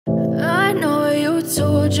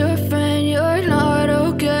told your friend you're not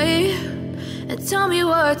okay, and tell me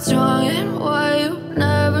what's wrong and why you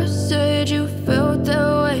never said you felt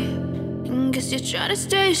that way. And guess you're trying to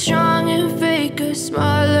stay strong and fake a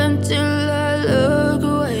smile until I look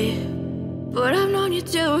away. But I've known you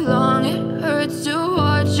too long, it hurts to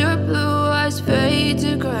watch your blue eyes fade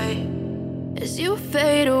to gray as you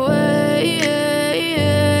fade away,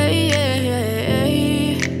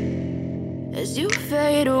 as you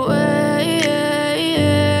fade away.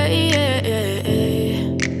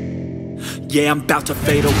 Yeah, I'm about to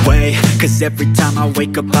fade away, cause every time I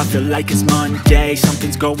wake up I feel like it's Monday.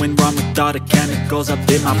 Something's going wrong with all the chemicals up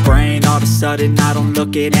in my brain. All of a sudden I don't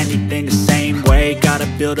look at anything the same way. Got a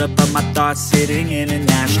buildup of my thoughts sitting in an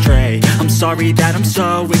ashtray. I'm sorry that I'm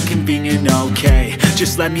so inconvenient, okay.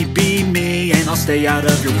 Just let me be me and I'll stay out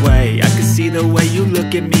of your way. I can see the way you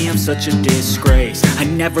look at me, I'm such a disgrace. I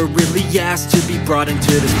never really asked to be brought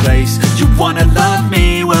into this place. You wanna love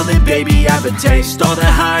me? Well then baby have a taste. All the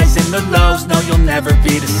highs and the lows, no, you'll never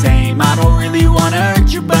be the same. I don't really wanna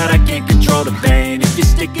hurt you, but I can't control the pain. If you're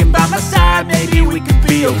sticking by my side, maybe we could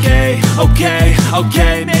be okay.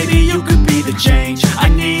 Okay, maybe you could be the change I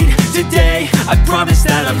need today. I promise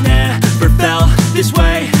that I've never felt this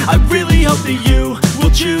way. I really hope that you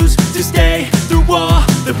will choose to stay through all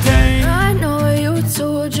the pain. I know you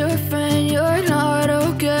told your friend you're not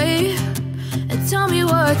okay, and tell me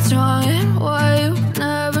what's wrong and why you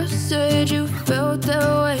never said you felt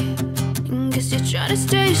that way. Guess you're trying to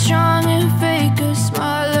stay strong and fake a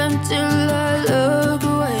smile until I look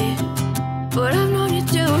away. But I've known you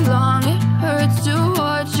too long, it hurts to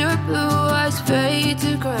watch your blue eyes fade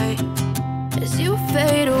to gray as you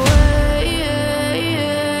fade away,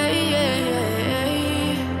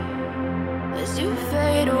 as you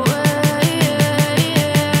fade away,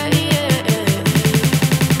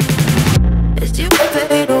 as you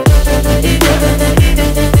fade away.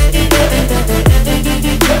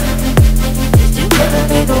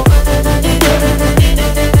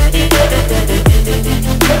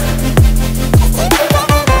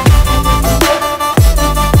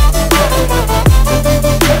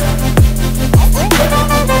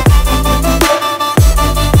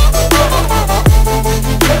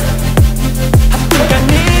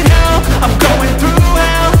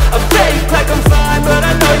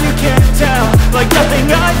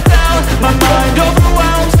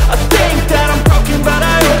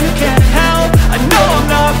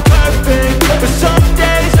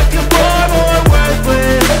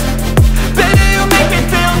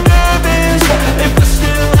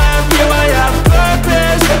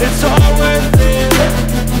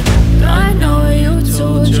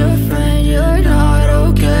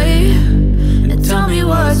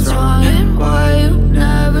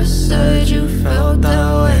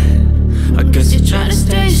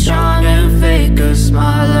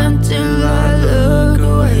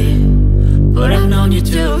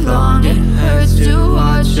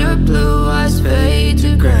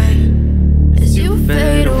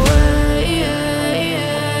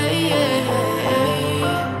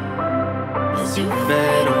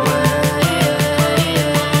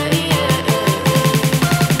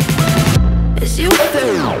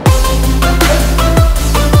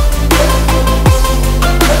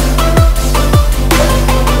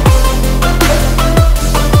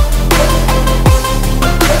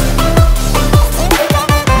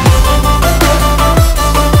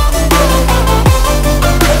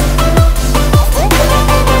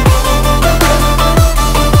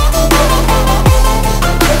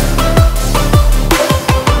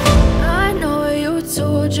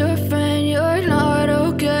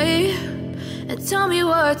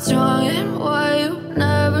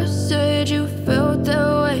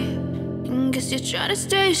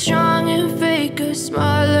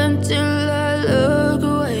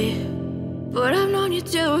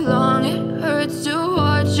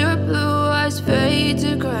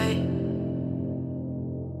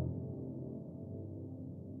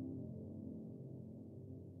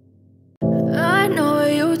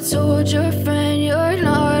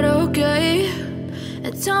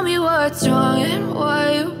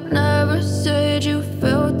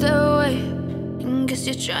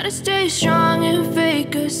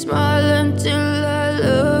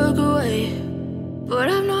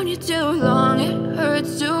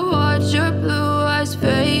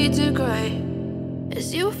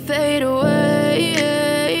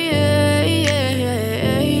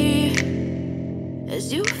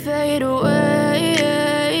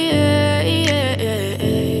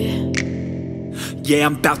 Yeah,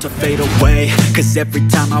 I'm about to fade away, cause every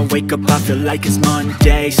time I wake up I feel like it's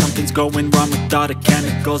Monday. Something's going wrong with all the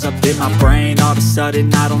chemicals up in my brain. All of a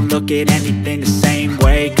sudden I don't look at anything the same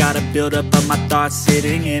way. Gotta build up of my thoughts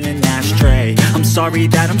sitting in an ashtray. I'm sorry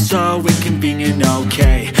that I'm so inconvenient,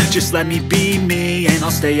 okay. Just let me be me and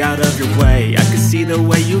I'll stay out of your way. I can see the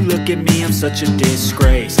way you look at me, I'm such a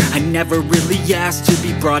disgrace. I never really asked to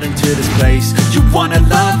be brought into this place. You wanna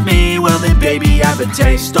love me? Well then baby I have a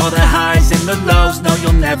taste. All the highs and the lows, no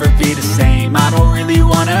you'll never be the same. I don't really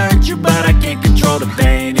wanna hurt you but I can't control the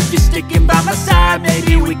pain. If you're sticking by my side,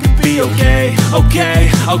 maybe we could be okay.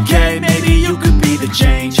 Okay, maybe you could be the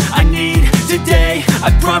change I need today.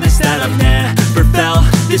 I promise that I've never felt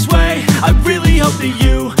this way. I really hope that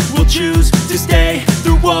you will choose to stay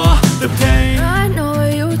through all the pain. I know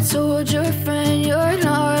you told your friend you're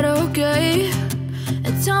not okay,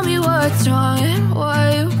 and tell me what's wrong and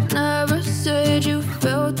why you never said you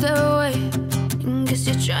felt that way. And guess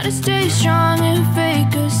you're trying to stay strong and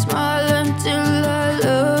fake a smile until I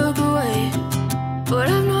look away. But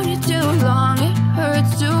I've known you too long, it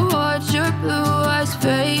hurts to watch your blue eyes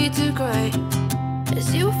fade to gray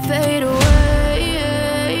as you fade away.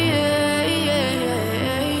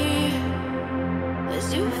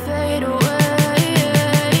 As you fade away.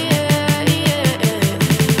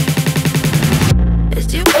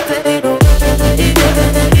 As you fade away. As you fade away.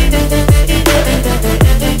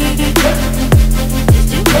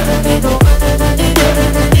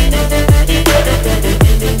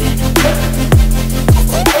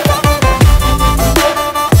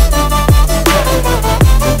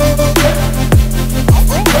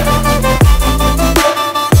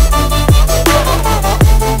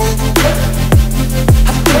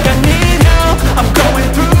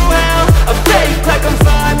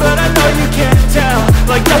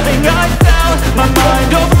 Like nothing I found, my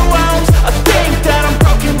mind overwhelms. I think that I'm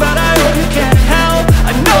broken, but I hope you can't help.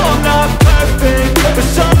 I know I'm not perfect, but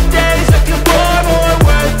some days I feel far more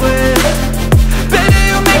worthless. Baby,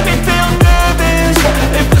 you make me feel nervous.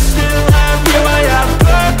 If I still have you, I have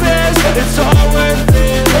purpose. It's all worth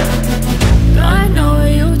it. I know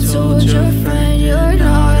you told your friend you're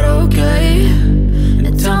not okay,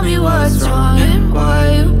 and tell me what's wrong and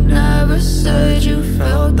why you never said you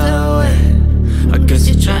felt that way. I guess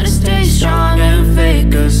you're trying to stay strong and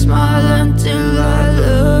fake a smile until I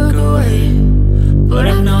look away. But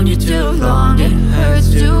I've known you too long, it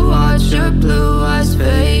hurts to watch your blue eyes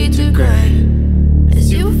fade to gray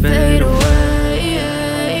as you fade away.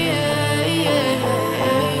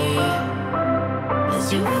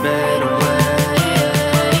 As you fade away.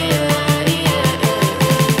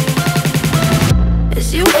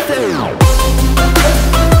 As you fade away.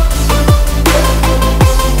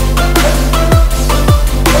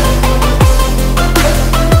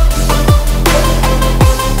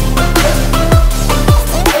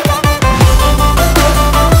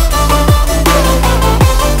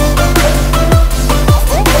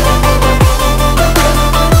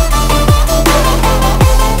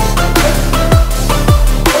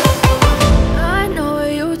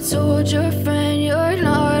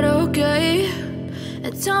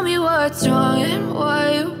 Tell me what's wrong and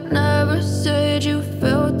why you never said you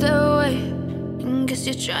felt that way. And guess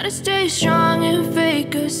you're trying to stay strong and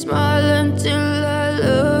fake a smile until I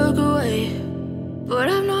look away. But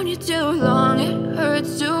I've known you too long, it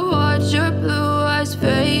hurts to watch your blue eyes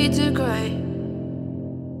fade to gray